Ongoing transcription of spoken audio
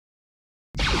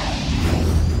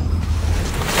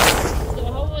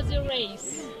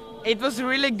It was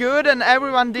really good and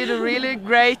everyone did a really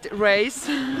great race.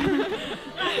 And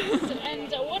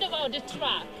what about the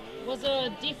track? Was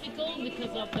it difficult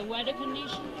because of the weather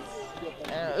conditions?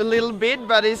 A little bit,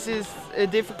 but this is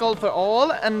difficult for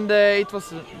all, and it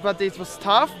was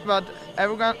tough. But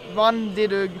everyone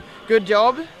did a good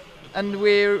job, and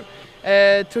we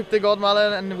took the gold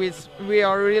medal, and we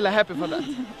are really happy for that.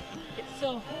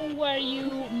 So, who were you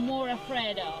more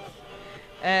afraid of?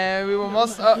 We were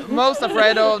most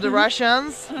afraid of the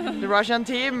Russian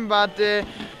team, but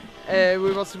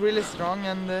we was really strong,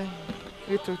 and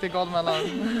we took the gold medal.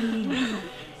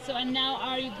 So, and now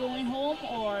are you going home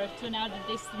or to another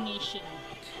destination?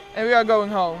 And we are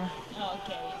going home.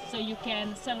 Okay, so you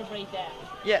can celebrate that.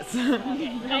 Yes.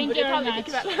 Okay. Thank you very much.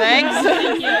 Thanks.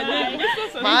 Thank you.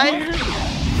 Bye.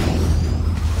 Bye.